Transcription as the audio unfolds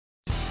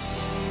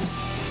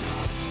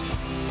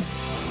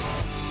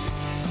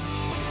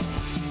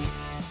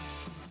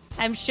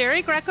I'm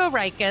Shari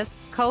Greco-Rikis,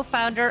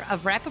 co-founder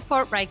of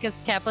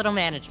Rappaport-Rikis Capital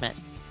Management.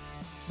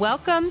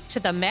 Welcome to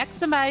the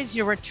Maximize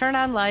Your Return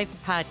on Life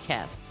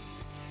podcast.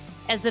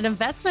 As an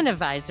investment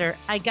advisor,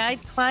 I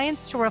guide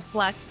clients to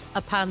reflect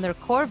upon their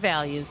core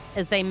values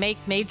as they make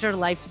major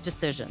life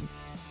decisions.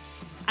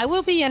 I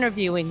will be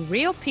interviewing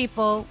real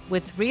people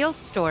with real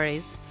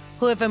stories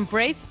who have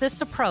embraced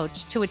this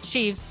approach to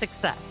achieve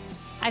success.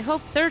 I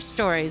hope their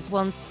stories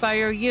will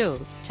inspire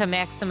you to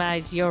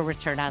maximize your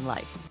return on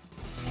life.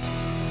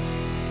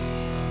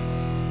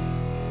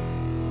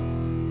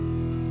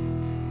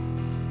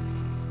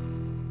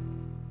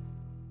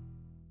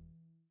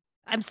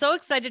 I'm so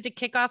excited to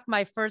kick off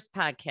my first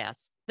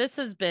podcast. This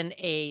has been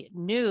a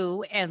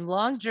new and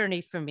long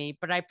journey for me,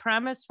 but I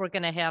promise we're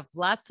going to have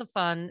lots of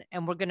fun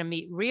and we're going to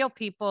meet real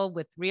people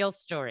with real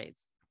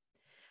stories.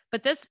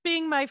 But this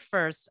being my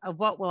first of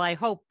what will I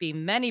hope be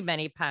many,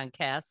 many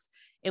podcasts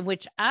in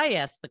which I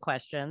ask the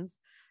questions,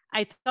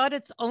 I thought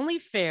it's only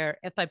fair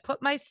if I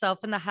put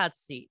myself in the hot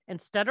seat.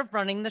 Instead of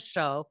running the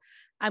show,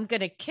 I'm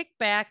going to kick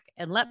back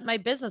and let my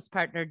business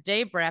partner,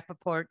 Dave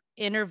Rappaport,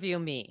 interview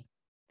me.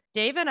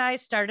 Dave and I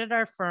started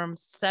our firm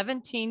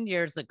 17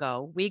 years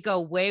ago. We go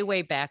way,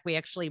 way back. We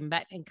actually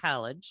met in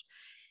college.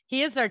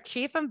 He is our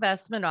chief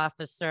investment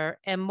officer.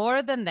 And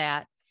more than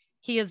that,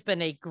 he has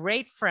been a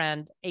great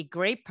friend, a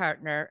great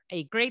partner,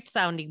 a great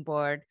sounding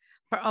board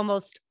for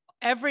almost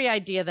every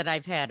idea that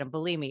I've had. And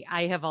believe me,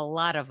 I have a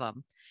lot of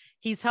them.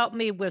 He's helped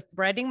me with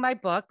writing my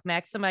book,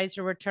 Maximize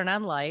Your Return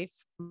on Life,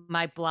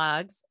 my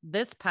blogs,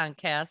 this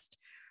podcast,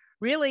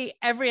 really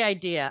every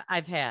idea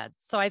I've had.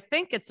 So I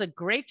think it's a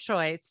great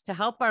choice to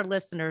help our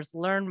listeners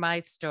learn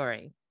my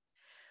story.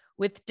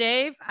 With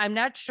Dave, I'm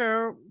not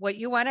sure what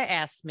you want to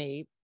ask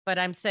me, but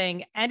I'm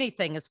saying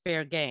anything is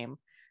fair game.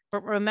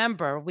 But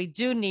remember, we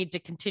do need to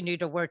continue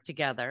to work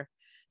together.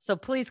 So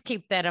please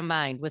keep that in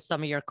mind with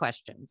some of your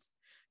questions.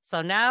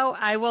 So now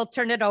I will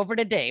turn it over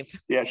to Dave.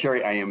 Yeah,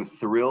 Shari, I am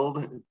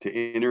thrilled to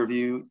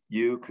interview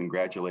you.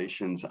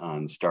 Congratulations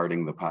on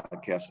starting the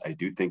podcast. I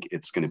do think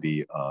it's going to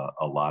be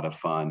a lot of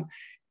fun.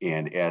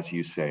 And as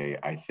you say,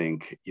 I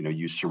think,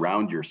 you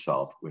surround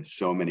yourself with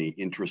so many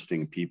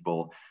interesting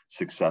people,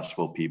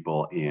 successful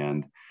people,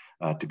 and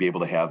to be able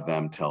to have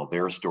them tell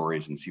their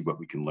stories and see what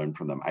we can learn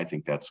from them, I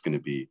think that's going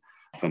to be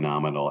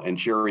phenomenal. And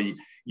Shari,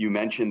 you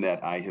mentioned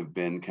that I have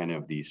been kind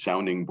of the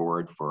sounding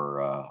board for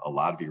a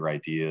lot of your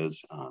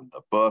ideas on the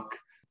book,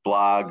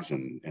 blogs,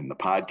 and the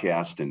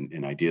podcast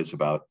and ideas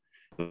about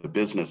the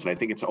business. And I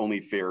think it's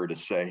only fair to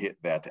say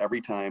that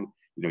every time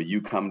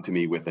you come to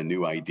me with a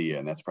new idea,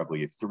 and that's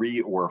probably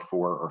 3 or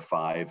 4 or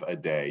 5 a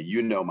day,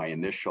 my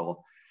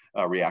initial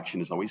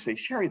reaction is always say,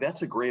 Shari,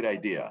 that's a great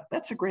idea.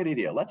 That's a great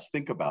idea. Let's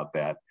think about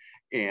that.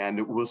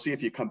 And we'll see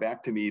if you come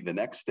back to me the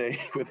next day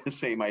with the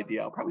same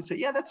idea. I'll probably say,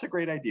 yeah, that's a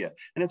great idea.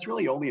 And it's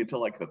really only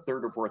until like the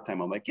 3rd or 4th time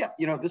I'm like,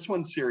 yeah, this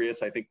one's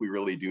serious. I think we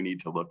really do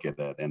need to look at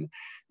it.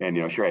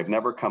 And sure, I've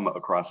never come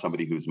across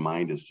somebody whose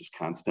mind is just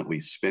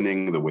constantly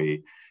spinning the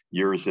way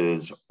yours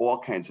is, all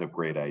kinds of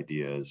great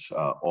ideas,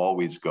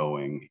 always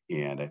going.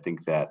 And I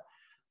think that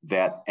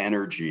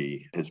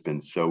energy has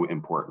been so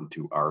important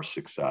to our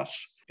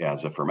success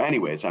as a firm.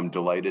 Anyways, I'm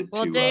delighted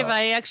Well, Dave,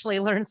 I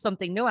actually learned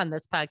something new on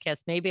this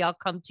podcast. Maybe I'll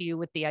come to you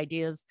with the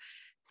ideas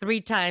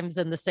 3 times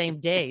in the same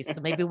day. So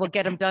maybe we'll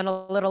get them done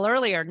a little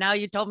earlier. Now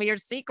you told me your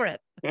secret.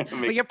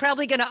 But you're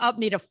probably going to up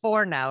me to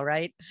 4 now,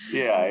 right?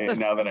 Yeah,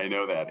 now that I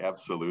know that,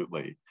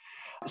 absolutely.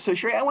 So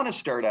Shari, I want to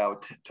start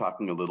out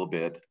talking a little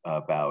bit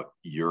about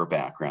your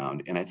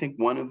background. And I think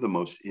one of the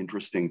most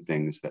interesting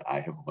things that I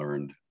have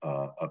learned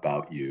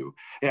about you,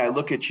 and I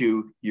look at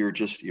you, you're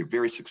a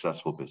very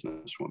successful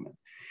businesswoman.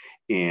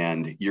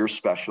 And your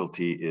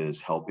specialty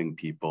is helping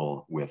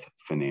people with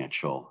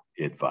financial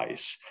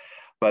advice.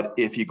 But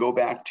if you go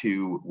back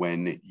to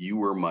when you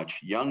were much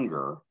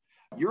younger,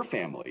 your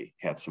family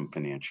had some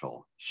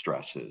financial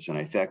stresses. And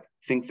I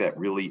think that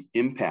really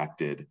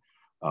impacted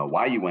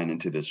why you went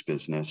into this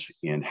business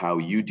and how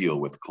you deal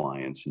with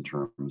clients in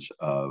terms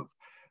of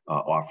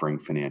offering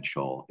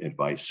financial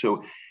advice.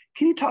 So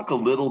can you talk a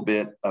little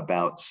bit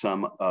about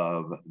some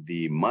of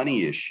the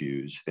money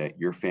issues that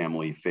your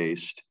family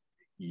faced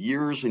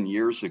years and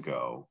years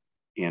ago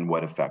and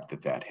what effect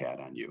that had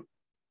on you?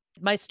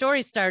 My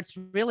story starts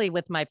really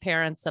with my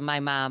parents and my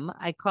mom.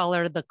 I call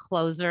her the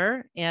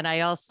closer, and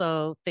I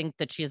also think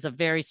that she's a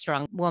very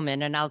strong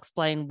woman, and I'll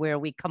explain where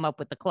we come up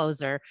with the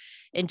closer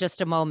in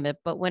just a moment.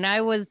 But when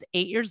I was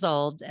 8 years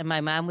old, and my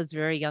mom was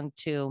very young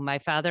too, my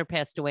father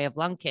passed away of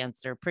lung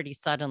cancer pretty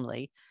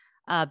suddenly.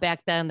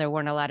 Back then, there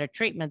weren't a lot of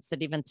treatments,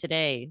 and even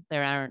today,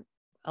 there aren't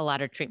a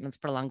lot of treatments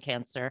for lung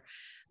cancer.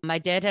 My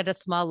dad had a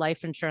small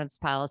life insurance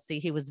policy.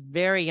 He was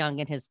very young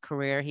in his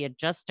career. He had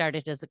just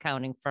started his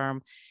accounting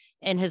firm.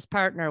 And his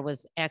partner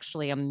was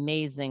actually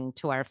amazing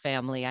to our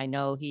family. I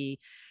know he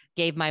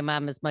gave my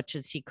mom as much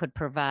as he could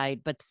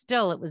provide, but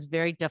still it was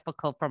very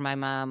difficult for my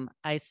mom.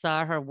 I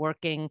saw her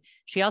working.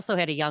 She also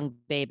had a young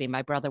baby.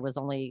 My brother was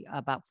only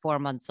about 4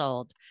 months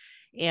old.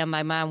 And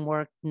my mom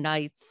worked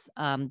nights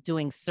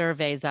doing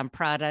surveys on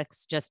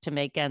products just to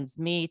make ends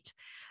meet.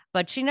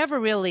 But she never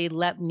really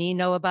let me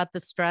know about the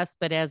stress.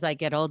 But as I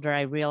get older,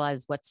 I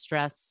realize what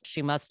stress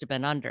she must have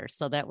been under.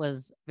 So that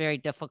was very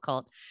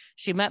difficult.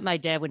 She met my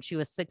dad when she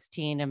was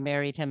 16 and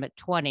married him at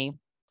 20.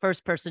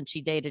 First person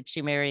she dated,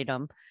 she married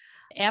him.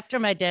 After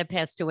my dad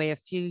passed away a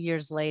few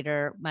years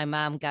later, my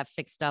mom got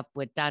fixed up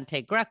with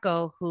Dante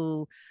Greco,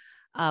 who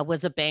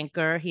was a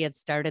banker. He had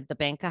started the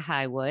Bank of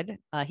Highwood.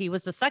 He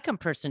was the second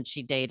person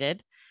she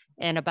dated.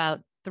 And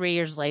about 3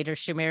 years later,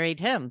 she married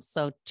him.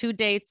 So 2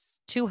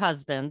 dates, 2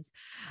 husbands.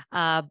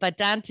 But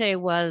Dante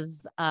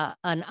was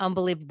an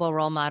unbelievable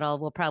role model.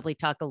 We'll probably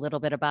talk a little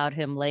bit about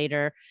him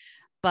later.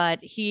 But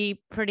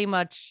he pretty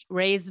much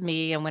raised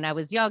me. And when I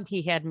was young,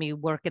 he had me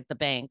work at the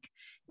bank.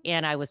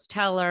 And I was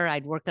teller,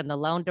 I'd work in the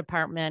loan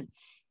department.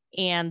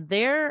 And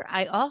there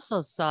I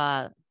also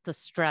saw the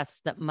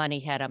stress that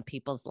money had on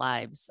people's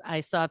lives.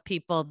 I saw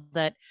people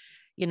that,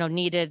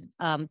 needed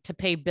to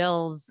pay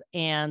bills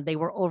and they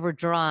were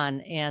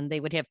overdrawn and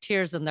they would have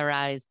tears in their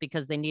eyes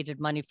because they needed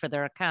money for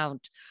their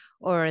account,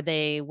 or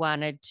they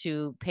wanted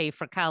to pay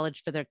for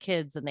college for their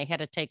kids and they had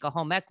to take a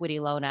home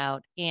equity loan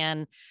out.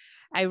 And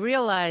I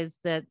realized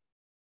that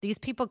these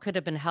people could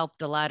have been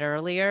helped a lot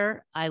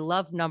earlier. I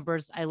love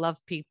numbers, I love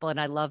people, and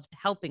I loved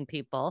helping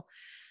people.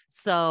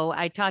 So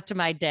I talked to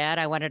my dad.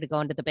 I wanted to go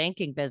into the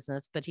banking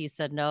business, but he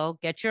said, no,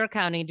 get your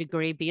accounting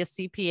degree, be a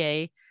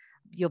CPA.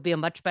 You'll be a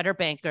much better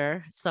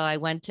banker. So I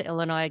went to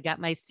Illinois, got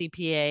my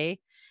CPA,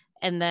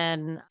 and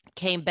then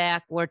came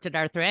back, worked at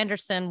Arthur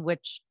Andersen,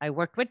 which I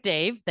worked with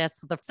Dave. That's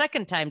the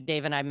second time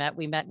Dave and I met.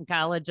 We met in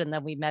college and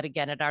then we met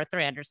again at Arthur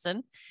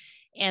Andersen.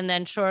 And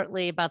then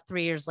shortly, about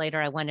 3 years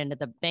later, I went into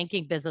the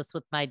banking business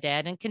with my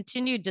dad and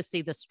continued to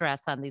see the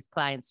stress on these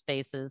clients'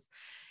 faces.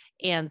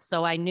 And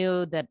so I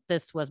knew that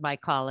this was my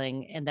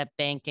calling and that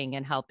banking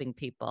and helping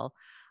people.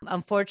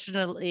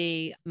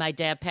 Unfortunately, my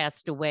dad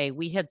passed away.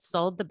 We had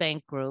sold the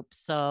bank group.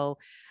 So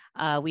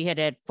we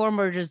had 4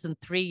 mergers in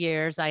 3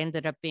 years. I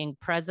ended up being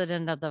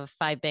president of the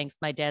 5 banks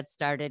my dad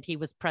started. He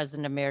was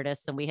president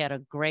emeritus, and we had a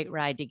great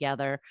ride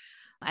together.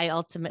 I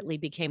ultimately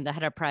became the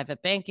head of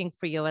private banking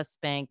for US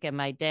Bank. And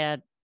my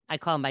dad, I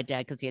call him my dad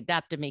because he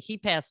adopted me, he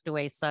passed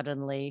away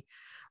suddenly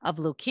of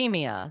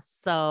leukemia.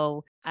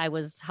 So I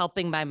was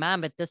helping my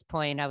mom at this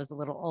point. I was a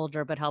little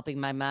older, but helping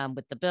my mom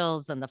with the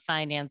bills and the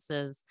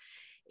finances.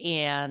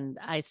 And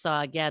I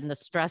saw again the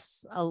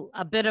stress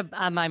a bit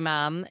on my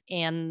mom.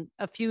 And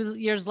a few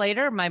years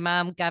later, my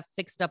mom got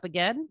fixed up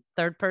again,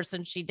 third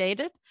person she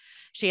dated.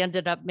 She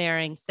ended up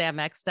marrying Sam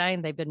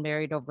Eckstein. They've been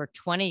married over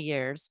 20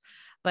 years.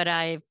 But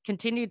I've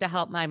continued to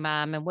help my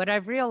mom. And what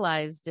I've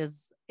realized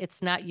is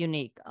it's not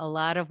unique. A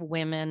lot of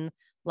women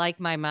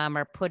like my mom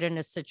are put in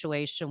a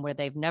situation where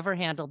they've never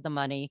handled the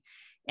money.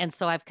 And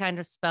so I've kind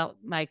of spent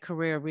my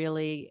career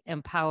really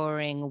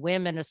empowering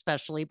women,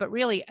 especially, but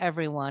really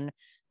everyone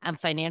on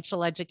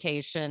financial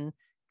education,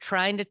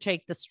 trying to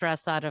take the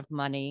stress out of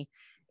money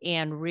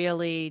and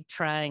really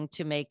trying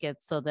to make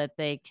it so that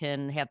they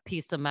can have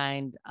peace of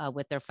mind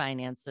with their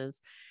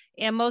finances.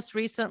 And most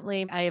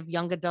recently, I have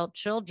young adult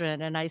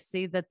children, and I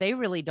see that they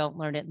really don't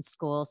learn it in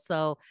school.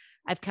 So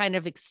I've kind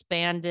of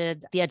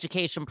expanded the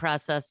education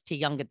process to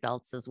young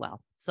adults as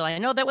well. So I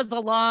know that was a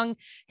long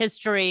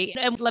history.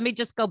 And let me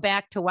just go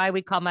back to why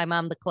we call my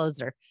mom the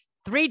closer.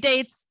 3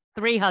 dates,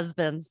 3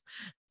 husbands.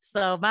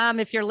 So, Mom,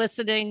 if you're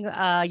listening,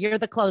 you're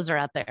the closer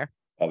out there.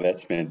 Oh,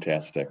 that's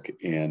fantastic.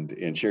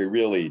 And Shari,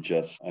 really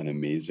just an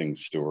amazing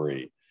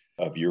story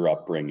of your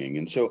upbringing.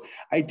 And so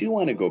I do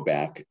want to go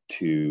back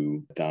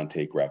to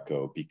Dante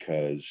Greco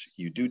because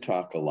you do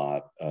talk a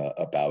lot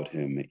about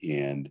him.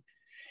 And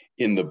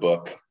in the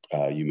book,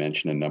 you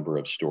mention a number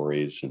of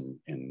stories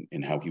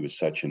and how he was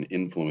such an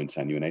influence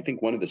on you. And I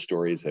think one of the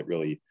stories that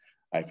really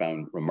I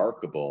found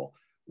remarkable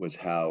was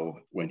how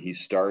when he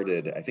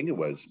started, I think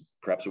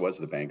perhaps it was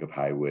the Bank of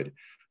Highwood,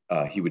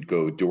 he would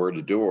go door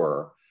to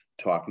door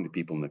talking to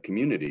people in the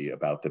community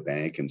about the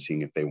bank and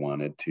seeing if they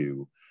wanted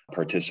to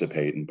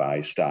participate and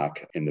buy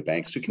stock in the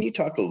bank. So can you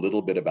talk a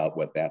little bit about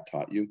what that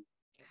taught you?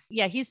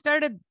 Yeah, he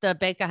started the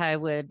Bank of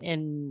Highwood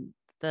in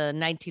the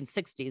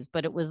 1960s,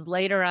 but it was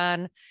later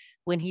on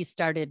when he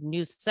started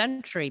New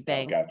Century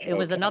Bank. Oh, gotcha. It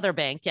was another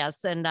bank,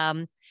 yes. And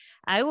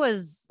I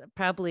was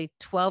probably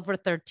 12 or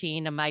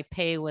 13, and my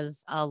pay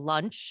was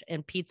lunch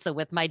and pizza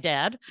with my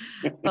dad.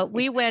 But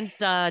we went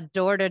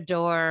door to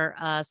door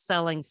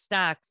selling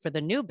stock for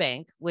the new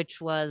bank, which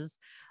was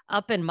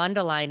up in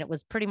Mundelein. It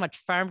was pretty much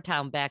farm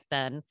town back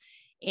then.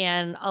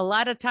 And a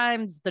lot of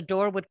times the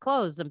door would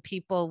close and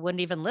people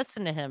wouldn't even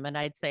listen to him. And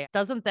I'd say,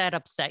 doesn't that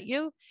upset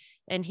you?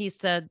 And he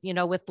said,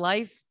 with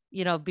life,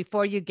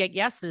 before you get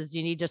yeses,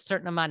 you need a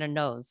certain amount of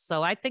no's.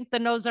 So I think the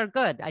no's are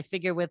good. I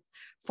figure with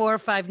 4 or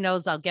 5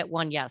 no's, I'll get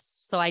 1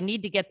 yes. So I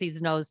need to get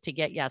these no's to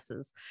get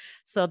yeses.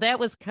 So that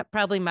was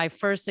probably my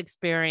first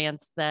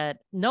experience that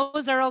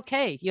no's are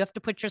okay. You have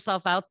to put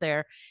yourself out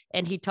there.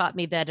 And he taught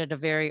me that at a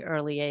very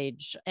early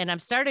age. And I'm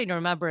starting to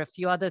remember a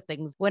few other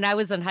things. When I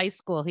was in high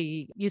school,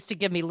 he used to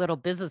give me little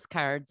business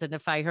cards. And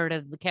if I heard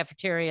at the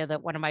cafeteria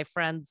that one of my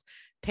friends'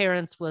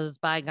 parents was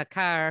buying a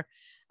car,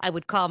 I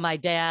would call my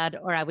dad,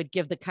 or I would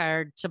give the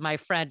card to my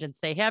friend and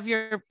say, have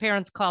your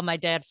parents call my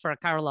dad for a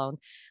car loan.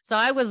 So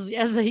I was,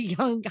 as a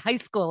young high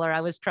schooler,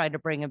 I was trying to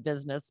bring a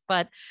business.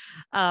 But,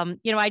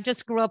 I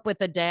just grew up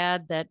with a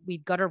dad that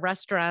we'd go to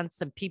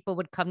restaurants and people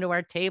would come to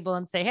our table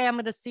and say, hey, I'm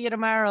going to see you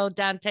tomorrow,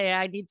 Dante.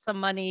 I need some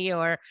money.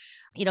 Or,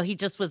 he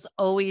just was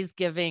always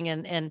giving,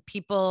 and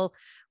people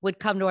would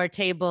come to our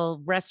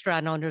table.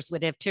 Restaurant owners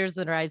would have tears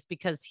in their eyes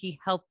because he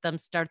helped them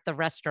start the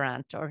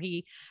restaurant, or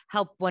he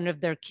helped one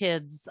of their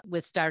kids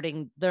with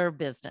starting their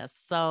business.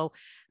 So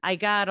I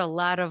got a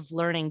lot of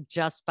learning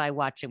just by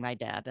watching my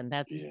dad. And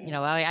that's,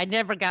 I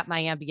never got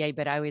my MBA,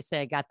 but I always say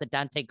I got the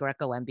Dante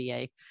Greco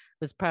MBA. It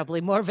was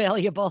probably more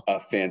valuable. A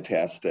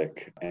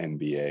fantastic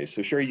MBA.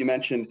 So Shari, you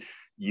mentioned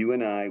you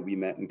and I, we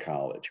met in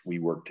college. We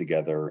worked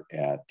together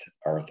at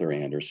Arthur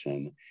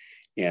Andersen.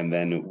 And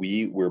then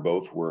we were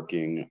both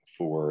working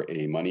for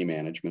a money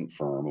management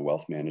firm, a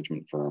wealth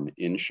management firm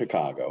in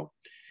Chicago.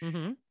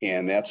 Mm-hmm.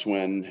 And that's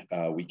when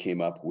we came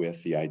up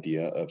with the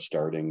idea of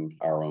starting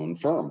our own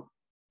firm.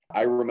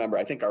 I remember,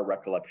 I think our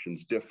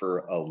recollections differ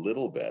a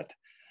little bit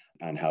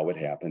on how it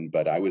happened,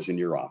 but I was in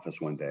your office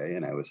one day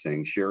and I was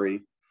saying,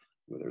 Shari,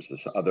 there's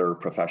this other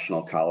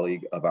professional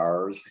colleague of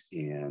ours,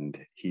 and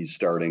he's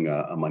starting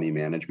a money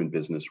management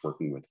business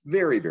working with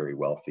very, very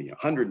wealthy,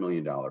 $100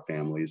 million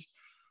families.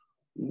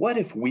 What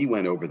if we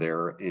went over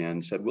there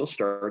and said, we'll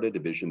start a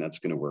division that's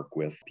going to work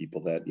with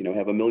people that,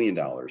 have $1 million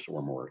or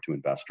more to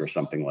invest or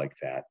something like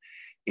that?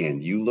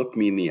 And you looked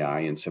me in the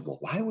eye and said, well,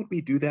 why would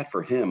we do that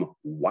for him?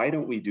 Why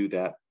don't we do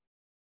that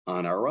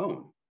on our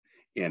own?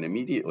 And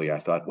immediately I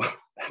thought, well,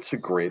 that's a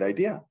great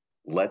idea.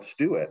 Let's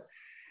do it.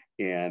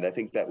 And I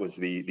think that was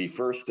the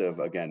first of,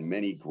 again,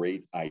 many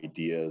great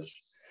ideas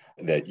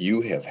that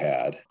you have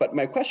had. But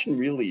my question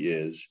really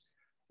is,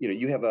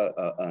 you have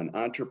an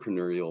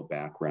entrepreneurial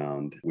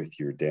background with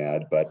your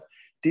dad, but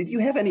did you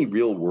have any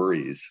real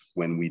worries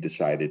when we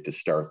decided to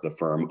start the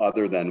firm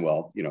other than,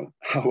 well,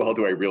 how well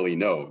do I really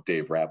know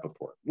Dave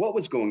Rappaport? What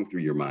was going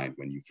through your mind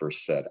when you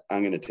first said,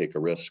 I'm going to take a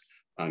risk,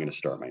 I'm going to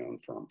start my own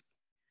firm?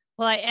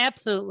 Well, I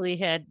absolutely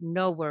had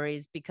no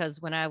worries, because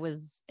when I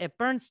was at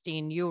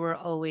Bernstein, you were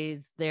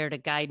always there to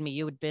guide me.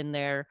 You had been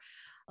there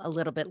a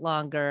little bit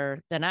longer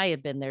than I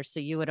had been there.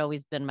 So you had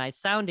always been my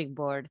sounding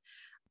board.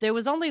 There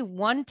was only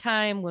one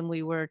time when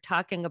we were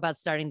talking about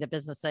starting the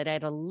business that I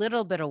had a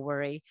little bit of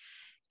worry.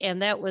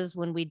 And that was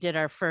when we did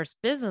our first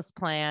business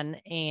plan.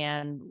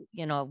 And,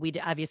 we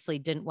obviously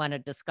didn't want to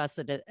discuss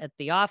it at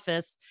the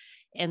office.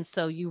 And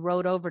so you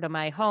rode over to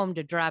my home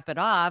to drop it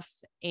off,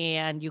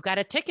 and you got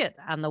a ticket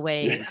on the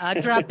way,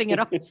 dropping it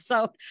off.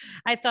 So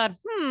I thought,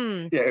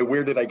 Yeah.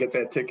 Where did I get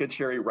that ticket,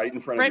 Shari? Right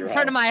in front of your house? Right in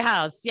front of my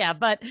house. Yeah.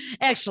 But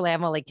actually,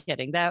 I'm only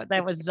kidding.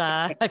 That was,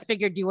 I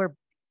figured you were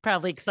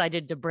probably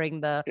excited to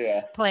bring the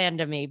plan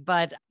to me.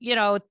 But,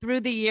 through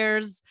the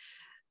years,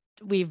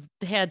 we've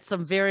had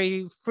some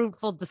very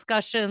fruitful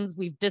discussions.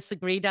 We've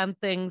disagreed on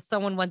things.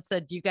 Someone once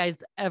said, do you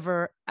guys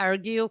ever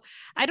argue?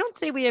 I don't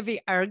say we ever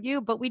argue,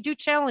 but we do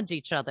challenge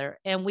each other.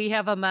 And we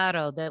have a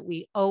motto that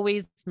we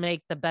always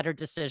make the better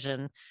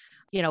decision.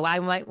 I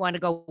might want to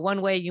go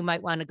one way, you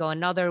might want to go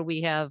another.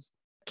 We have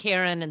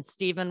Karen and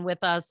Stephen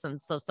with us, and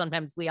so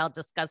sometimes we all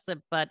discuss it.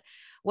 But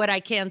what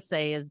I can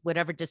say is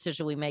whatever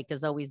decision we make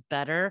is always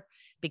better,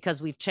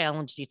 because we've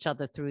challenged each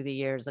other through the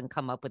years and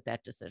come up with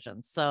that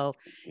decision. So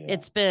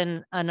it's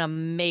been an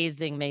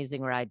amazing,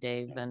 amazing ride,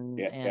 Dave,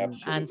 and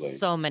on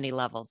so many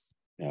levels.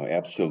 No,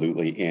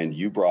 absolutely. And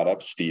you brought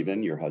up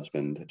Stephen, your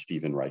husband,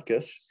 Stephen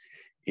Rikus,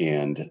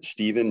 and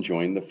Stephen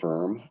joined the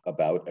firm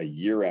about a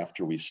year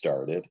after we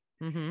started.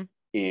 Mm-hmm.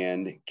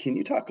 And can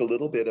you talk a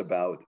little bit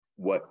about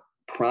what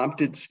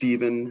prompted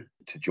Stephen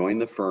to join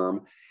the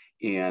firm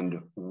and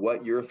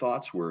what your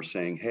thoughts were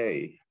saying,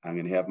 hey, I'm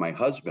going to have my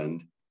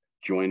husband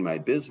join my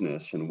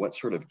business, and what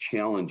sort of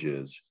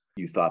challenges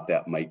you thought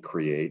that might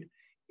create?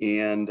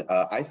 And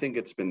I think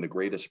it's been the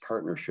greatest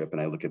partnership.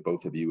 And I look at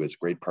both of you as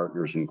great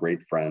partners and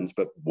great friends,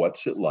 but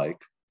what's it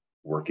like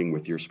working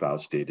with your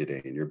spouse day to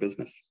day in your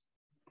business?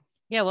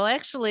 Yeah, well,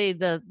 actually,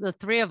 the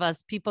three of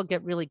us, people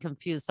get really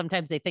confused.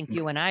 Sometimes they think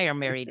you and I are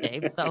married,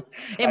 Dave. So,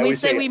 and we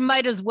say we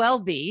might as well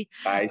be.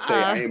 I say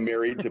I am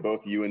married to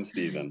both you and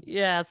Stephen.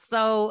 Yeah.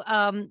 So,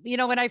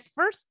 when I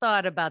first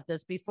thought about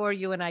this, before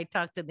you and I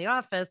talked in the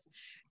office,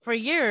 for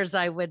years,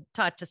 I would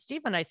talk to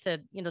Stephen. I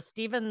said,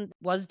 Stephen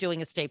was doing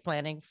estate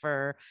planning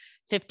for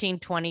 15,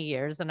 20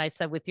 years. And I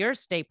said, with your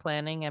estate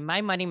planning and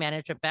my money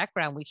management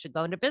background, we should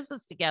go into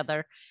business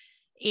together.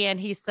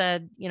 And he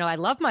said, I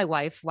love my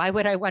wife. Why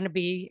would I want to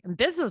be in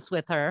business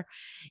with her?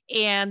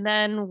 And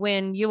then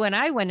when you and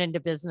I went into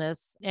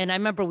business, and I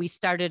remember we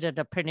started at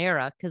a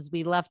Panera because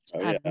we left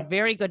on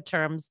very good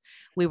terms.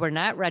 We were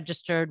not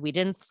registered. We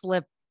didn't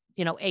slip,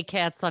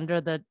 ACATs under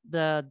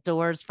the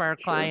doors for our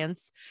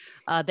clients.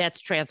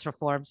 That's transfer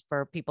forms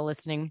for people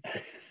listening.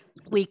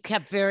 We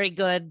kept very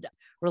good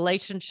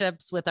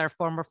relationships with our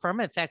former firm.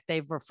 In fact,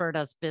 they've referred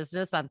us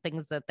business on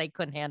things that they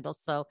couldn't handle.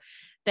 So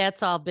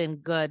that's all been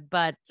good.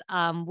 But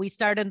we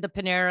started the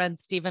Panera, and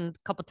Stephen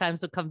a couple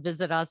times would come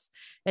visit us,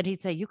 and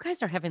he'd say, "You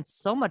guys are having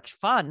so much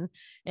fun."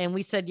 And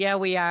we said, "Yeah,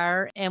 we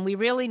are." And we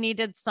really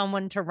needed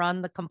someone to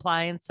run the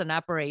compliance and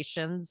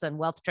operations and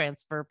wealth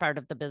transfer part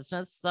of the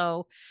business.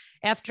 So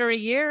after a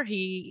year,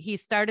 he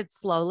started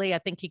slowly. I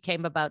think he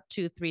came about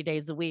 2-3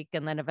 days a week,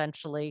 and then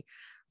eventually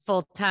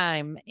full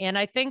time. And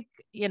I think,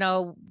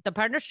 the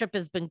partnership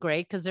has been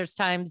great because there's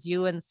times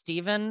you and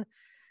Stephen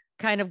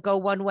kind of go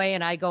one way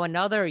and I go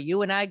another, or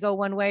you and I go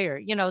one way,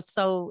 or,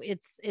 so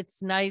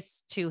it's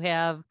nice to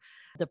have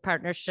the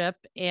partnership.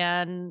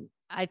 And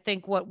I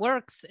think what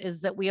works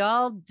is that we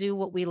all do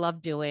what we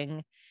love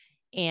doing,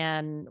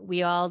 and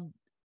we all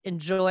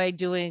enjoy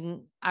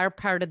doing our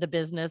part of the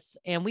business,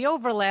 and we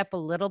overlap a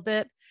little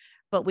bit,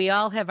 but we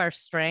all have our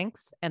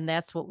strengths, and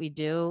that's what we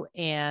do.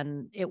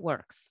 And it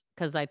works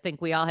because I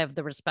think we all have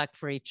the respect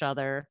for each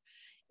other,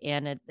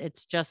 and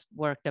it's just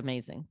worked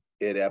amazing.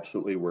 It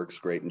absolutely works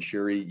great. And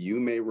Shari, you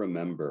may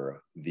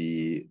remember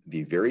the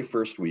very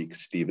first week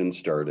Stephen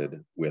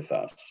started with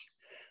us.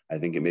 I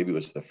think maybe it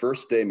was the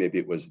first day, maybe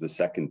it was the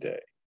second day.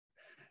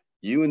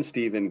 You and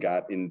Stephen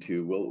got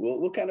into,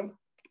 we'll kind of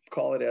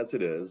call it as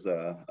it is.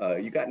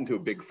 You got into a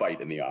big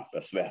fight in the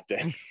office that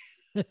day.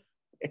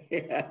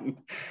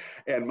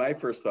 and my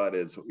first thought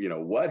is,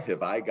 what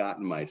have I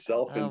gotten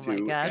myself into? Oh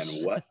my gosh.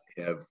 And what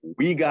have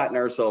we gotten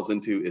ourselves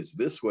into? Is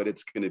this what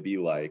it's going to be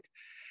like?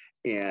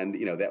 And,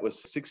 that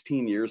was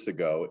 16 years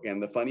ago.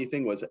 And the funny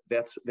thing was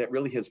that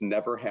really has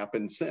never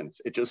happened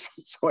since. It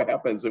just so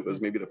happens it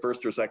was maybe the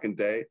first or second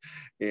day,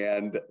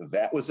 and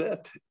that was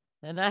it.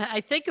 And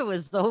I think it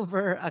was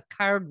over a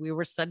card we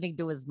were sending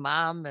to his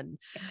mom, and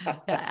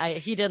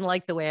he didn't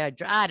like the way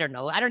I don't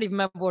know. I don't even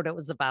remember what it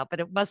was about, but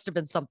it must have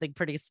been something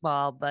pretty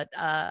small. But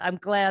I'm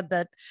glad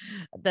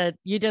that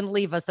you didn't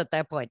leave us at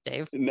that point,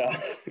 Dave. No,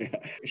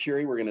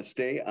 Shari, we're going to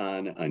stay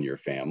on your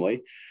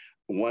family.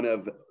 One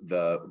of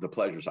the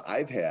pleasures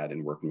I've had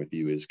in working with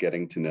you is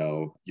getting to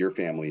know your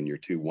family and your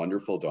two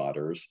wonderful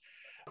daughters,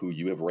 who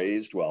you have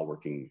raised while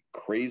working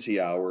crazy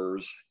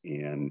hours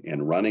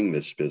and running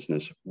this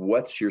business.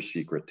 What's your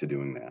secret to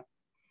doing that?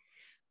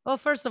 Well,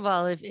 first of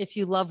all, if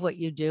you love what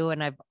you do,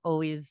 and I've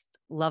always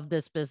loved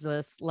this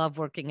business, love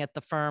working at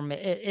the firm,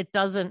 it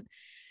doesn't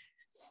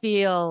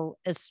feel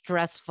as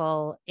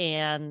stressful,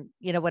 and,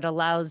 it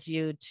allows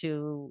you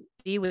to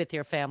be with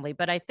your family.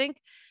 But I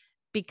think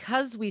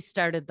because we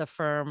started the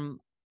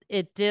firm,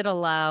 it did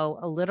allow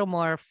a little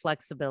more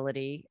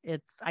flexibility.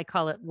 I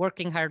call it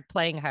working hard,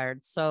 playing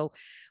hard. So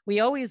we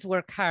always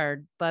work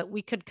hard, but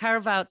we could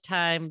carve out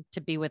time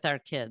to be with our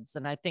kids.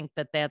 And I think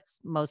that that's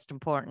most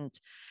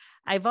important.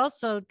 I've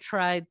also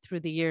tried through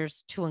the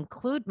years to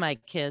include my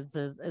kids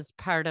as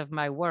part of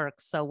my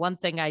work. So one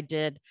thing I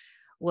did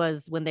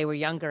was, when they were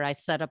younger, I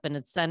set up an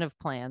incentive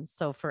plan.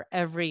 So for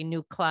every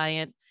new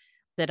client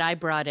that I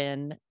brought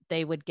in,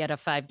 they would get a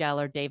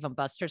 $5 Dave and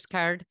Buster's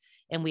card.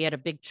 And we had a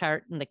big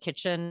chart in the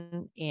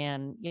kitchen.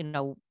 And,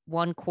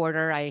 one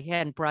quarter I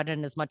hadn't brought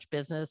in as much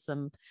business.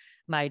 And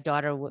my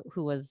daughter,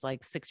 who was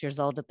like 6 years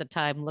old at the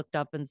time, looked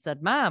up and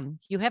said, "Mom,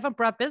 you haven't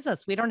brought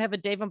business. We don't have a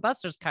Dave and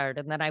Buster's card."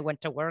 And then I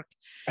went to work,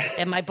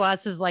 and my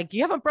boss is like,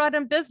 "You haven't brought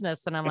in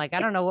business." And I'm like, I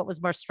don't know what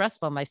was more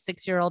stressful, my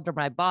 6-year-old or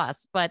my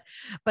boss, but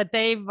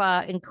they've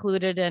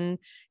included. And,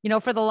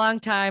 for the long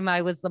time,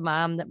 I was the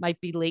mom that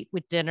might be late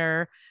with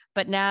dinner,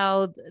 but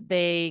now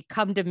they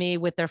come to me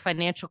with their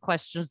financial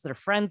questions. Their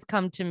friends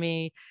come to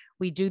me.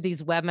 We do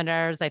these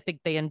webinars. I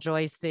think they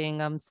enjoy seeing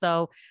them.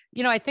 So,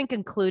 I think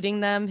including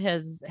them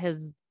has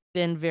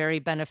been very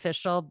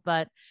beneficial.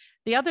 But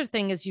the other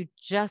thing is, you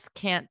just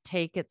can't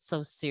take it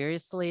so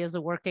seriously as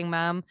a working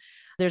mom.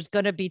 There's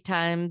going to be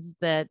times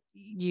that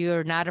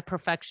you're not a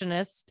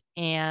perfectionist.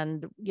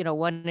 And,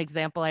 one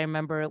example, I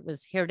remember, it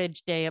was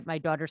Heritage Day at my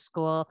daughter's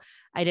school.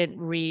 I didn't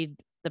read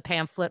the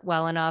pamphlet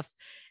well enough.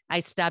 I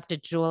stopped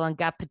at Jewel and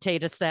got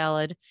potato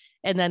salad.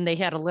 And then they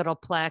had a little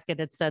plaque, and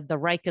it said the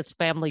Rikers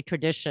family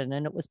tradition.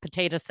 And it was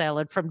potato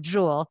salad from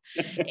Jewel.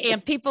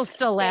 And people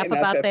still laugh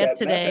about that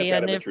today.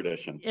 Not that bad of a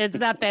tradition. It's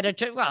not bad.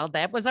 Well,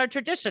 that was our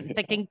tradition,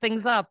 picking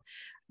things up.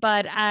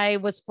 But I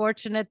was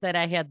fortunate that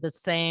I had the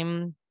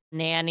same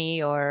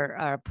nanny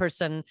or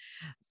person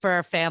for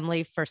our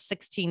family for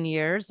 16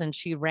 years. And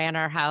she ran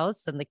our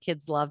house, and the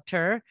kids loved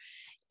her.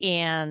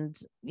 And,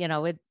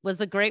 it was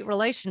a great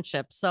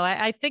relationship. So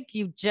I think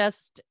you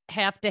just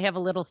have to have a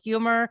little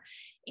humor.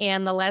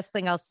 And the last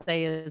thing I'll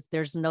say is,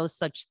 there's no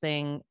such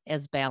thing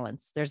as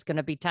balance. There's going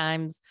to be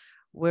times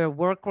where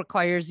work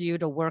requires you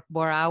to work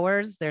more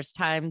hours. There's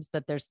times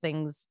that there's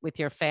things with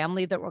your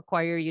family that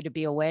require you to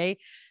be away.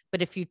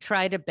 But if you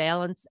try to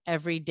balance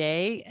every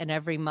day and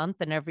every month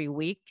and every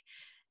week,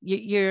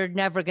 you're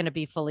never going to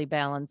be fully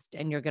balanced,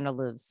 and you're going to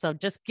lose. So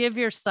just give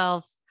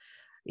yourself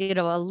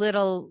a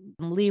little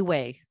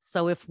leeway.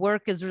 So if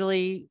work is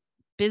really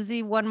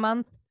busy one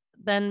month,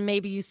 then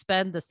maybe you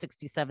spend the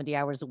 60, 70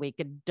 hours a week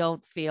and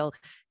don't feel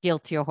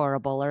guilty or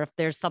horrible. Or if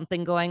there's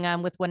something going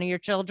on with one of your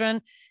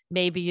children,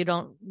 maybe you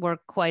don't work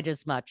quite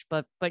as much,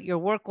 but your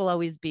work will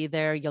always be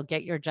there. You'll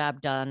get your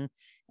job done.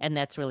 And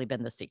that's really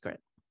been the secret.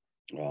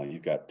 Well,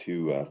 you've got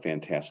two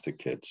fantastic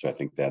kids. So I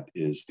think that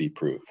is the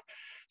proof.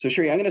 So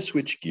Shari, I'm going to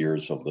switch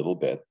gears a little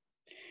bit.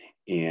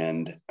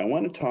 And I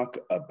want to talk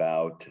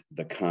about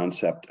the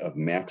concept of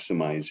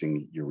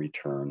maximizing your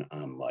return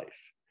on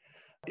life.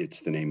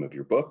 It's the name of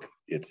your book.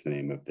 It's the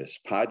name of this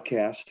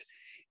podcast.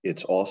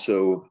 It's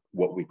also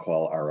what we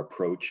call our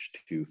approach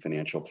to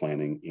financial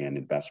planning and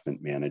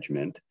investment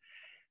management.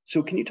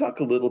 So can you talk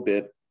a little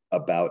bit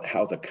about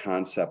how the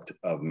concept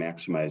of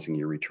maximizing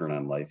your return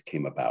on life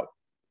came about?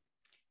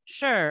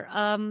 Sure.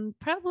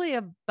 Probably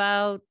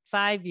about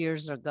 5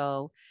 years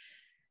ago,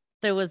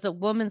 there was a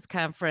women's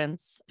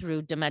conference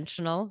through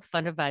Dimensional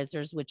Fund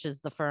Advisors, which is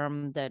the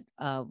firm that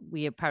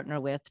we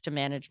partner with to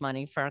manage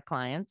money for our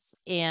clients.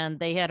 And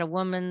they had a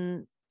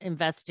woman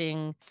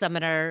investing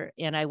seminar,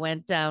 and I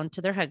went down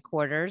to their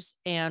headquarters.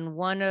 And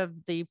one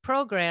of the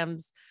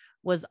programs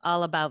was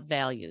all about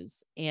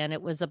values. And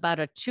it was about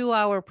a 2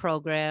 hour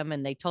program.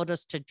 And they told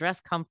us to dress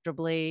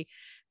comfortably.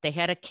 They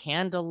had a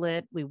candle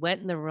lit. We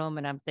went in the room,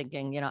 and I'm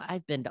thinking,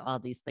 I've been to all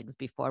these things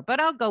before,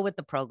 but I'll go with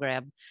the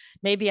program.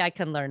 Maybe I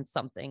can learn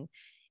something.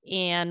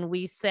 And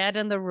we sat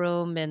in the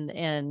room,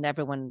 and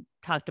everyone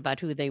talked about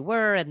who they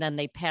were. And then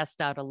they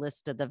passed out a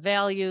list of the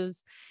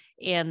values.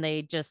 And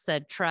they just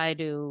said, try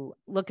to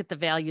look at the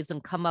values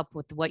and come up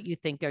with what you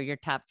think are your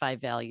top 5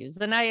 values.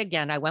 And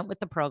I went with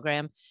the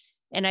program,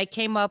 and I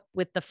came up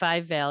with the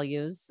 5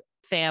 values: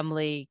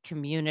 family,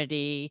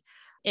 community,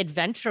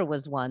 adventure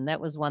was one.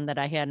 That was one that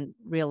I hadn't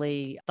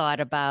really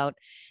thought about.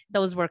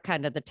 Those were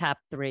kind of the top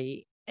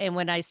 3. And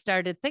when I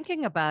started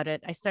thinking about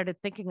it, I started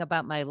thinking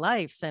about my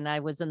life. And I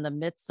was in the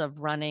midst of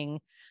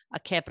running a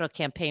capital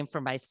campaign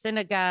for my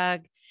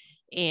synagogue.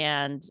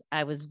 And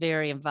I was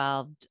very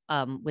involved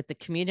with the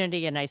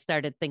community. And I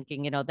started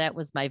thinking, that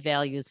was my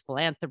values: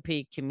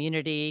 philanthropy,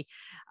 community.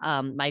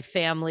 My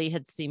family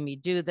had seen me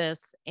do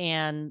this.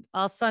 And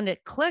all of a sudden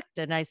it clicked.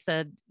 And I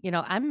said,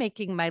 I'm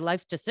making my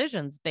life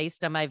decisions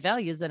based on my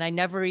values. And I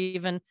never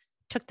even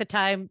took the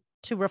time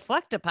to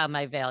reflect upon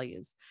my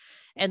values.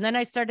 And then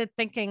I started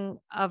thinking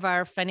of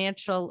our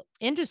financial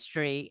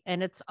industry,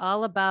 and it's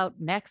all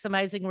about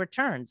maximizing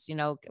returns.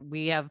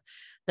 We have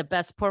the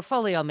best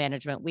portfolio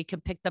management, we can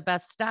pick the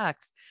best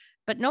stocks,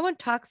 but no one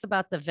talks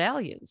about the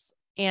values,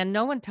 and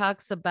no one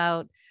talks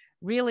about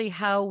really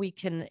how we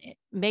can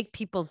make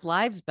people's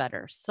lives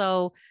better.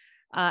 So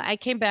I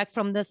came back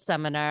from this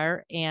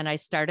seminar, and I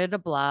started a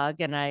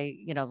blog, and I,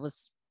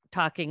 was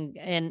talking,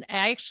 and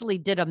I actually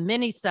did a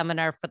mini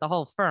seminar for the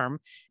whole firm.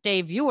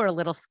 Dave, you were a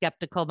little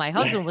skeptical. My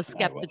husband was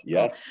skeptical.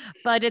 Yes.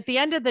 But at the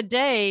end of the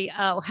day,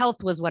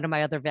 health was one of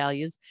my other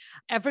values.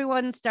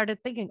 Everyone started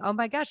thinking, oh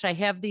my gosh, I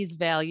have these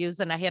values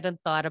and I hadn't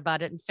thought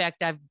about it. In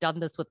fact, I've done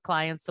this with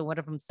clients. So one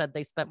of them said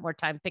they spent more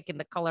time picking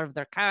the color of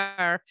their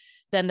car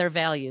than their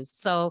values.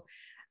 So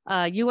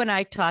you and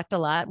I talked a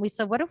lot. We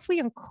said, what if we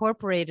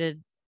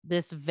incorporated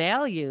this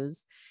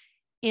values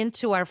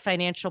into our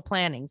financial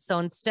planning? So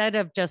instead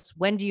of just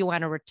when do you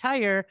want to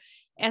retire,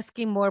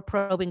 asking more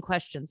probing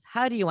questions.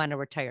 How do you want to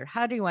retire?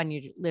 How do you want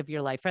to live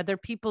your life? Are there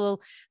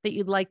people that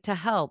you'd like to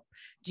help?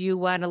 Do you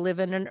want to live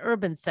in an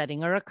urban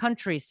setting or a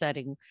country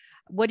setting?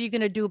 What are you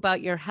going to do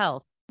about your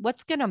health?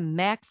 What's going to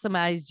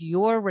maximize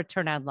your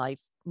return on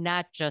life,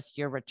 not just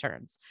your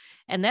returns?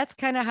 And that's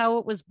kind of how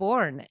it was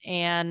born.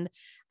 And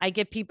I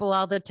get people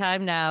all the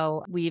time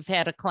now. We've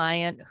had a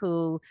client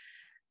who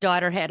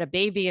daughter had a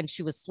baby and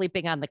she was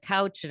sleeping on the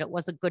couch and it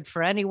wasn't good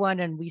for anyone.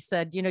 And we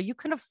said, you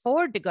can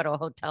afford to go to a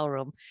hotel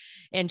room.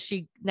 And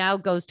she now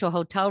goes to a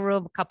hotel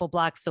room a couple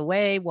blocks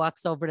away,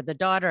 walks over to the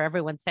daughter.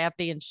 Everyone's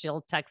happy. And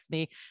she'll text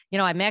me,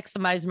 I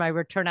maximized my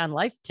return on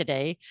life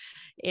today.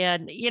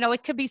 And,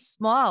 it could be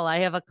small. I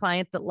have a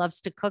client that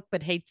loves to cook,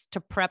 but hates to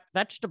prep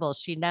vegetables.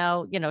 She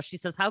now, she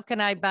says, how can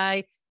I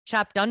buy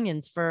chopped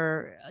onions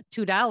for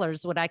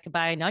 $2 when I could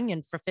buy an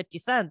onion for 50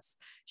 cents?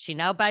 She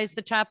now buys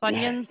the chopped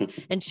onions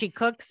and she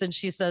cooks, and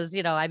she says,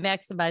 I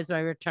maximize my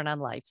return on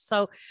life.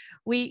 So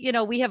we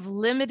have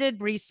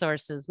limited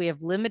resources. We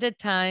have limited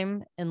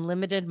time and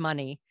limited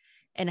money.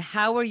 And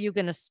how are you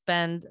going to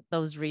spend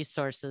those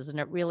resources? And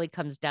it really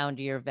comes down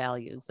to your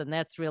values. And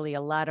that's really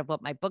a lot of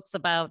what my book's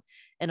about,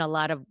 and a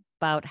lot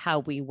about how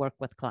we work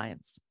with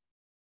clients.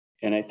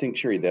 And I think,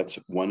 Shari, that's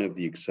one of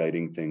the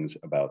exciting things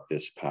about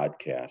this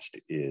podcast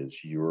is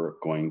you're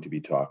going to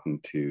be talking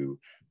to,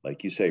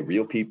 like you say,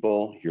 real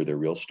people, hear their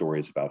real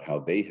stories about how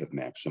they have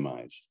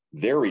maximized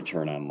their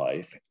return on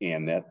life.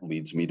 And that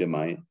leads me to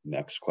my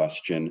next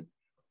question.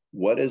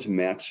 What does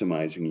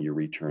maximizing your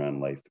return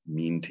on life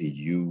mean to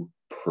you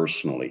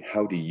personally?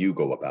 How do you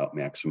go about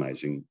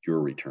maximizing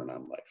your return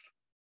on life?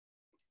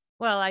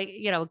 Well,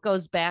 it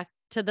goes back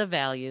to the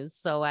values.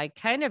 So I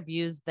kind of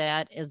use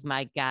that as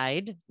my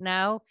guide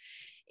now.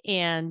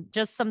 And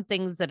just some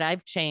things that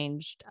I've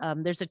changed.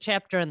 There's a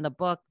chapter in the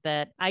book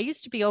that I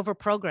used to be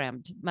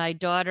overprogrammed. My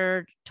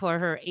daughter tore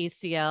her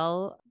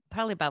ACL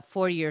probably about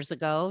 4 years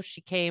ago. She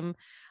came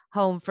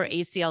home for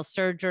ACL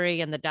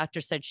surgery and the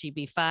doctor said she'd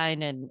be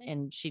fine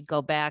and she'd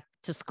go back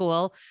to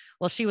school.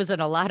 Well, she was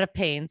in a lot of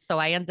pain. So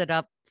I ended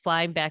up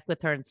flying back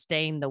with her and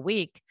staying the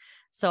week.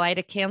 So I had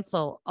to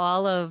cancel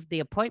all of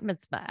the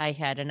appointments that I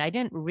had. And I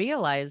didn't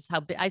realize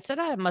I said,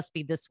 oh, it must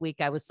be this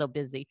week. I was so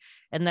busy.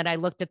 And then I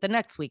looked at the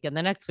next week and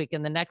the next week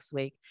and the next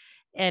week.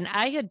 And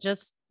I had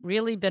just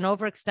really been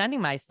overextending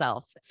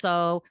myself.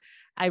 So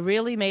I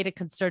really made a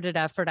concerted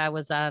effort. I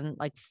was on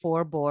like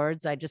 4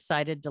 boards. I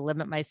decided to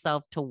limit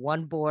myself to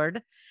 1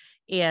 board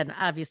and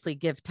obviously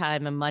give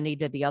time and money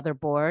to the other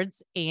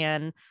boards.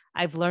 And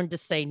I've learned to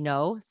say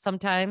no.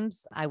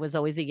 Sometimes I was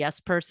always a yes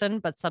person,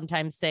 but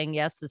sometimes saying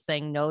yes is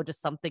saying no to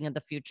something in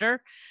the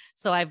future.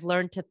 So I've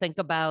learned to think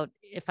about,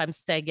 if I'm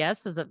saying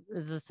yes, is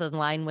this in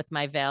line with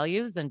my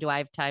values? And do I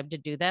have time to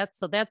do that?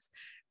 So that's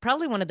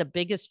probably one of the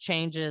biggest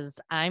changes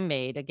I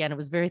made. Again, it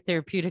was very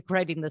therapeutic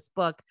writing this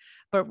book,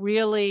 but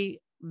really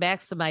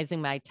maximizing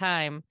my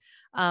time.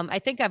 I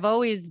think I've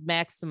always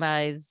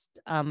maximized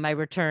my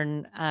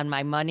return on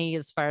my money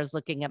as far as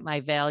looking at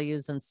my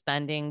values and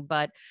spending.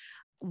 But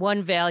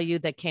one value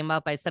that came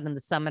up, I said in the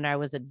seminar,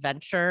 was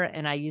adventure.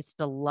 And I used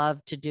to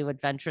love to do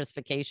adventurous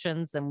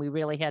vacations, and we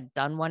really had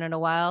done one in a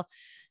while.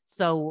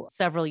 So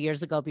several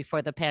years ago,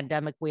 before the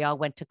pandemic, we all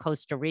went to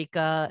Costa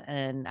Rica,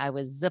 and I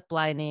was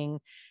ziplining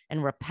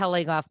and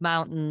rappelling off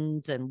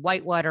mountains and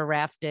whitewater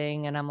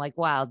rafting. And I'm like,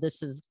 wow,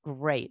 this is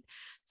great.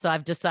 So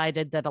I've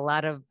decided that a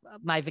lot of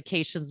my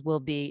vacations will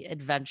be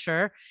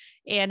adventure.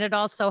 And it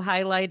also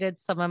highlighted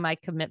some of my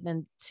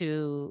commitment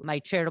to my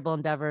charitable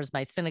endeavors,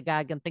 my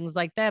synagogue, and things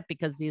like that,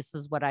 because this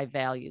is what I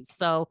value.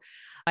 So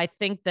I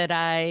think that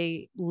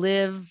I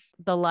live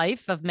the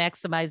life of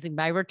maximizing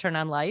my return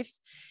on life.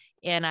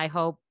 And I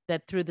hope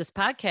that through this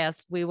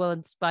podcast, we will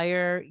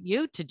inspire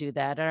you to do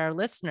that, and our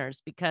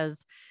listeners,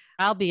 because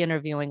I'll be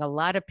interviewing a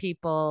lot of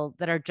people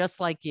that are just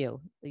like you.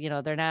 You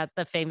know, they're not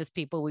the famous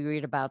people we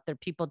read about. They're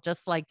people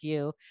just like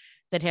you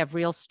that have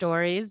real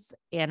stories,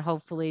 and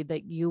hopefully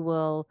that you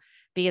will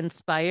be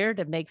inspired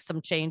and make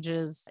some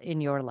changes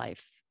in your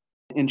life.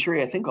 And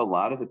Shari, I think a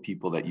lot of the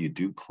people that you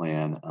do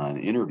plan on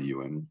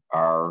interviewing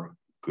are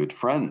good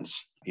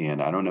friends.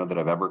 And I don't know that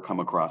I've ever come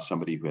across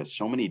somebody who has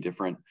so many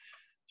different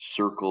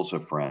circles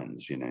of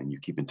friends, and you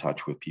keep in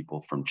touch with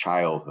people from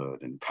childhood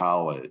and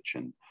college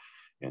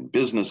and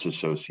business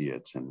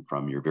associates, and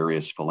from your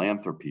various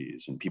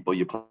philanthropies and people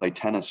you play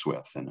tennis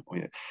with. And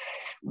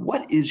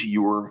what is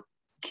your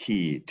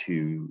key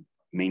to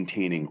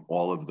maintaining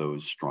all of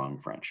those strong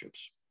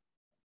friendships?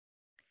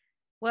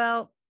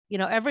 Well,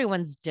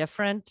 everyone's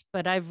different,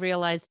 but I've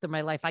realized through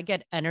my life, I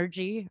get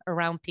energy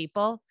around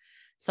people.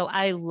 So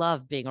I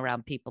love being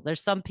around people.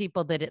 There's some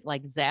people that it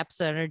like zaps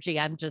energy.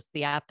 I'm just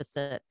the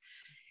opposite.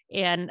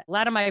 And a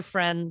lot of my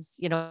friends,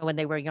 when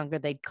they were younger,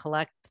 they'd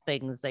collect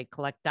things, they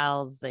collect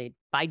dolls, they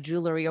buy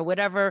jewelry or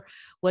whatever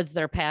was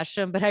their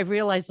passion. But I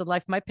realized in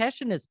life, my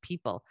passion is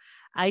people.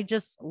 I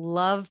just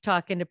love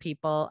talking to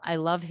people. I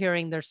love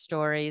hearing their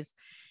stories.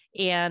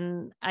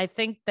 And I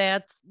think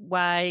that's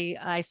why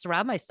I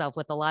surround myself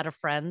with a lot of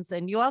friends.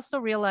 And you also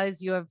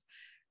realize you have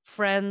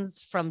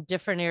friends from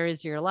different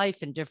areas of your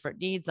life and different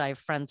needs. I have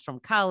friends from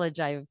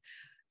college. I have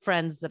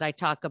friends that I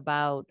talk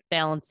about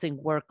balancing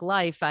work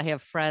life. I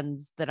have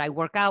friends that I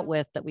work out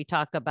with that we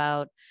talk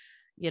about,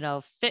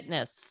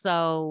 fitness.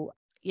 So,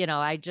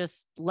 I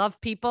just love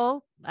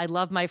people. I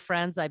love my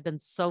friends. I've been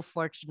so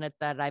fortunate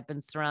that I've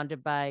been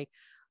surrounded by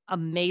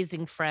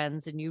amazing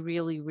friends. And you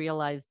really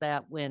realize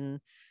that when,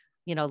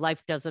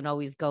 life doesn't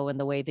always go in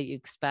the way that you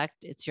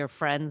expect. It's your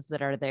friends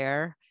that are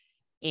there.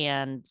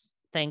 And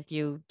thank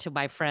you to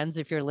my friends.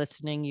 If you're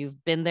listening,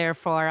 you've been there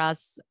for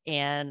us,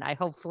 and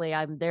hopefully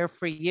I'm there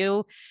for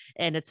you,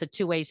 and it's a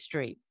 2-way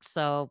street.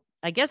 So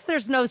I guess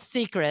there's no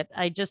secret.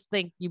 I just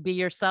think you be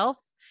yourself,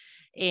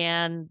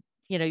 and,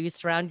 you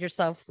surround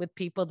yourself with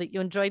people that you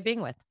enjoy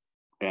being with.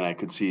 And I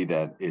could see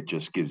that it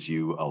just gives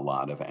you a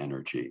lot of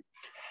energy.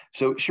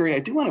 So Shari, I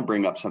do want to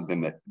bring up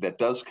something that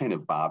does kind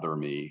of bother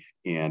me,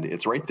 and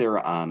it's right there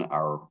on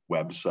our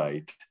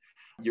website.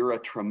 You're a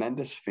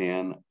tremendous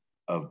fan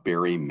of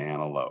Barry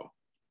Manilow.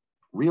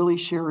 Really,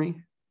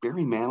 Shari?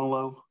 Barry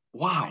Manilow?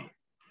 Why?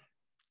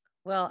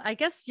 Well, I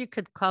guess you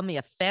could call me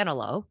a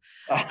fanalo.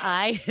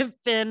 I have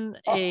been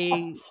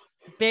a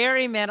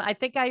I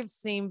think I've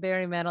seen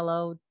Barry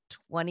Manilow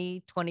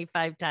 20,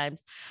 25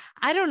 times.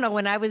 I don't know.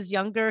 When I was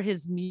younger,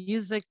 his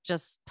music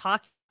just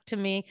talked to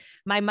me.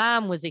 My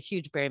mom was a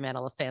huge Barry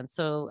Manilow fan.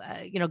 So,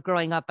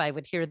 growing up, I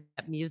would hear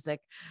that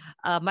music.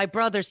 My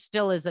brother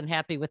still isn't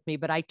happy with me,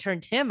 but I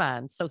turned him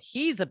on. So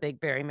he's a big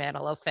Barry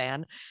Manilow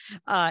fan.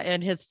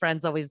 And his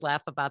friends always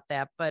laugh about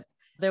that. But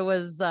there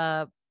was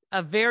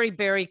a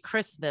very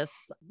Christmas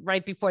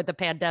right before the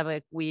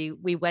pandemic. We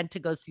went to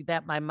go see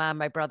that. My mom,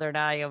 my brother, and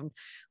I, and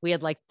we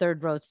had like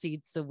 3rd row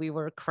seats, so we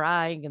were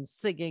crying and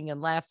singing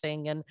and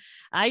laughing. And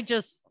I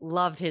just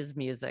love his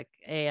music.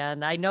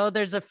 And I know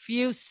there's a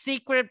few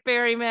secret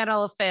Barry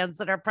Manilow fans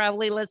that are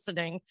probably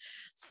listening,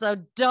 so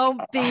don't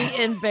be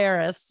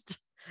embarrassed.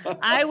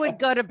 I would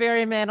go to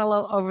Barry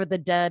Manilow over the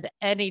Dead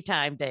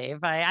anytime,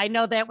 Dave. I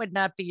know that would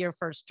not be your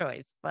first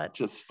choice, but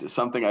just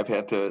something I've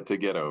had to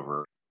get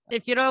over.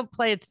 If you don't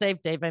play it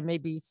safe, Dave, I may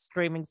be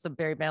streaming some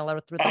Barry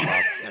Manilow through the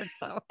walls here.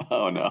 So,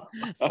 oh no.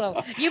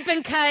 So you've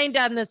been kind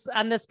on this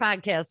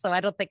podcast, so I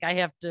don't think I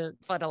have to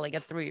funneling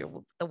it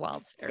through the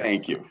walls here.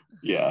 Thank you.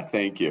 Yeah,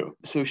 thank you.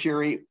 So,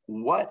 Shari,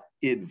 what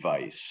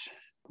advice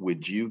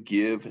would you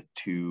give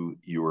to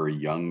your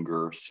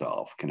younger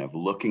self, kind of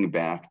looking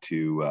back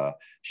to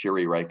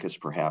Shari Rikus,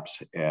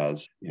 perhaps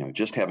as,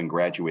 just having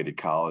graduated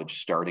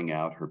college, starting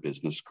out her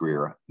business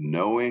career,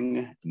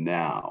 knowing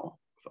now,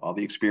 with all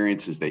the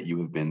experiences that you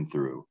have been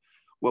through,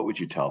 what would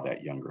you tell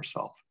that younger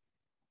self?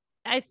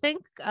 I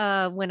think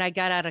when I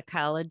got out of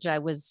college, I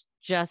was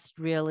just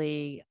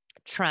really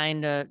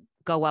trying to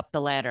go up the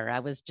ladder. I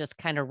was just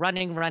kind of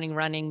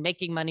running,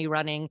 making money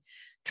running,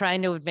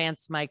 trying to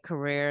advance my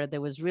career.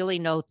 There was really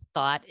no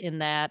thought in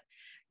that.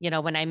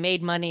 When I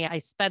made money, I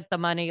spent the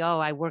money. Oh,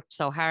 I worked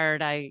so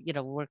hard. I,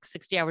 worked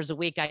 60 hours a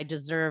week. I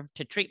deserved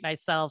to treat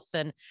myself.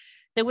 And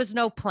there was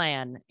no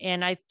plan.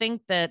 And I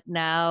think that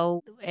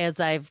now, as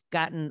I've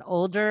gotten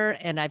older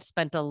and I've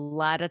spent a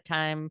lot of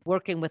time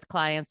working with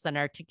clients and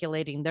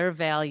articulating their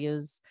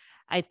values,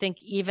 I think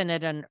even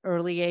at an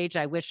early age,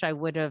 I wish I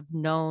would have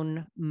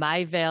known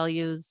my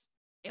values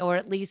or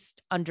at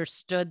least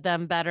understood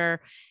them better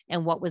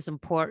and what was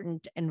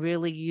important and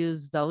really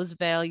use those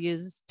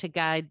values to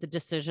guide the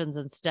decisions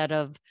instead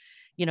of,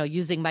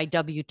 using my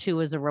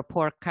W-2 as a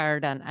report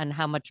card on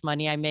how much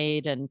money I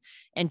made and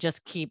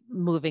just keep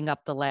moving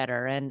up the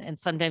ladder. And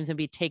sometimes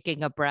maybe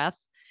taking a breath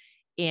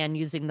and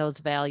using those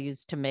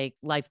values to make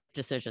life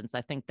decisions.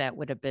 I think that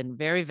would have been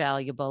very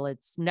valuable.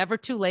 It's never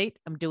too late.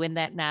 I'm doing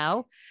that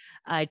now.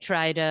 I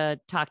try to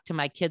talk to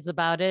my kids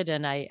about it,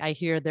 and I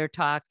hear their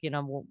talk.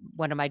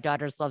 One of my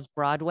daughters loves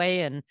Broadway,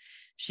 and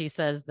she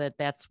says that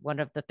that's one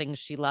of the things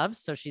she loves.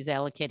 So she's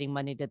allocating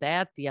money to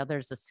that. The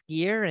other's a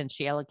skier, and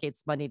she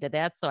allocates money to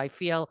that. So I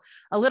feel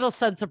a little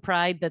sense of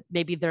pride that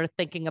maybe they're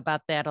thinking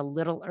about that a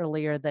little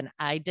earlier than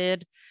I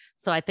did.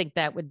 So I think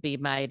that would be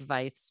my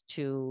advice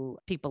to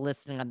people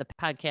listening on the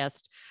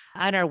podcast.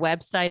 On our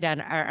website, on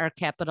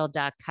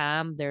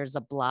rrcapital.com, there's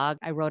a blog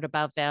I wrote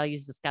about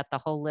values. It's got the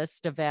whole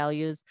list of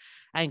values.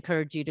 I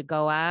encourage you to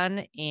go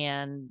on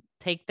and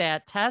take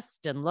that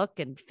test and look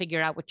and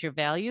figure out what your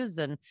values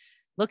and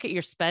look at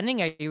your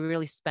spending. Are you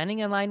really spending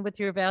in line with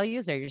your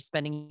values? Are you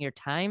spending your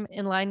time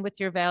in line with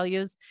your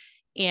values?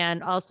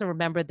 And also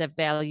remember that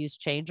values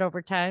change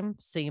over time.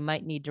 So you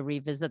might need to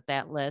revisit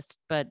that list,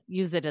 but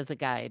use it as a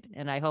guide.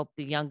 And I hope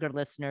the younger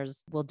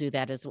listeners will do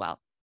that as well.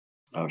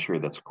 Oh, sure.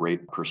 That's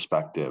great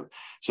perspective.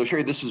 So,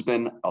 Shari, this has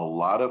been a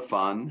lot of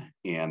fun.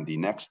 And the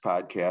next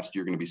podcast,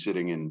 you're going to be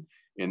sitting in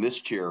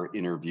this chair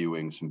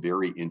interviewing some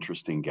very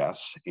interesting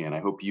guests. And I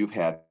hope you've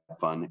had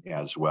fun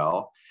as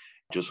well.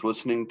 Just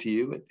listening to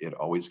you, it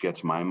always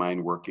gets my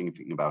mind working,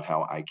 thinking about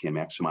how I can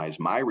maximize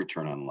my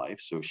return on life.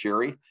 So,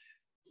 Shari,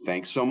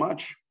 thanks so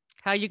much.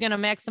 How are you going to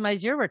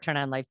maximize your return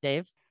on life,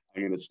 Dave?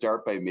 I'm going to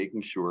start by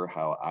making sure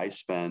how I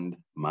spend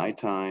my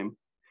time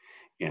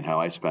and how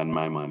I spend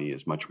my money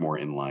is much more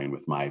in line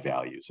with my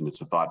values. And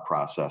it's a thought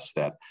process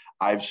that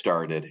I've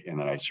started and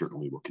that I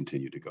certainly will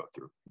continue to go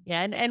through.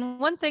 Yeah. And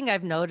one thing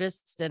I've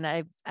noticed,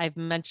 and I've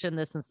mentioned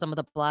this in some of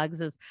the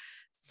blogs, is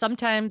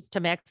sometimes to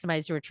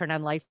maximize your return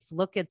on life,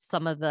 look at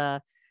some of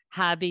the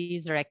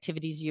hobbies or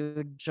activities you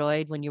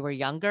enjoyed when you were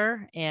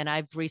younger. And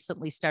I've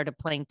recently started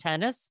playing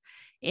tennis.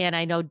 And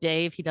I know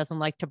Dave, he doesn't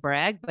like to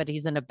brag, but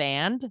he's in a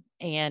band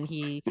and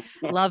he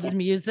loves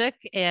music.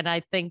 And I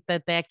think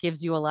that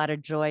gives you a lot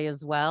of joy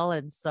as well.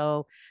 And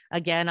so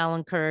again, I'll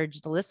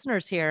encourage the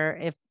listeners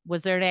here,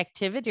 was there an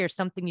activity or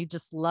something you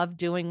just loved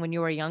doing when you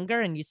were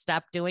younger and you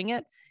stopped doing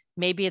it?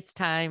 Maybe it's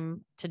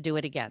time to do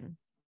it again.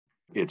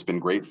 It's been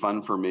great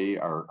fun for me.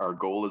 Our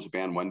goal as a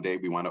band, one day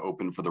we want to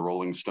open for the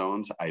Rolling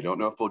Stones. I don't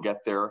know if we'll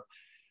get there,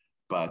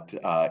 but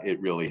it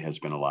really has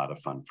been a lot of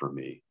fun for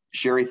me.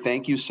 Shari,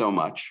 thank you so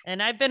much.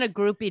 And I've been a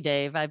groupie,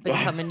 Dave. I've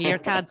been coming to your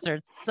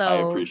concerts. So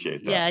I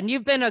appreciate that. Yeah, and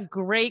you've been a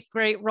great,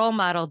 great role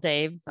model,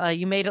 Dave.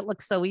 You made it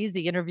look so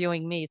easy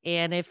interviewing me.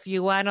 And if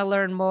you want to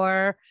learn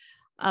more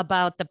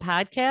about the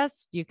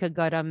podcast, you could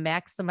go to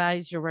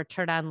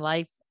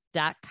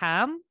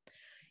maximizeyourreturnonlife.com.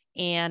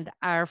 And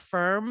our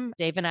firm,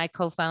 Dave and I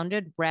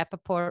co-founded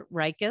Rappaport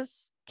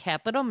Rikus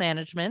Capital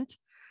Management.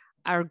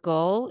 Our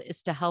goal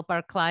is to help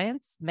our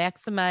clients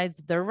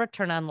maximize their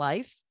return on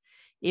life.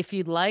 If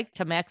you'd like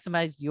to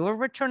maximize your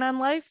return on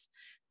life,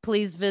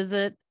 please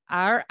visit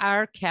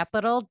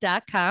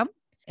rrcapital.com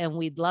and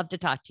we'd love to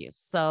talk to you.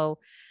 So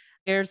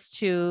here's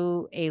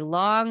to a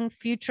long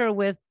future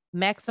with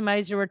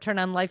Maximize Your Return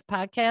on Life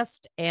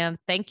podcast. And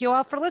thank you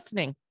all for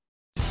listening.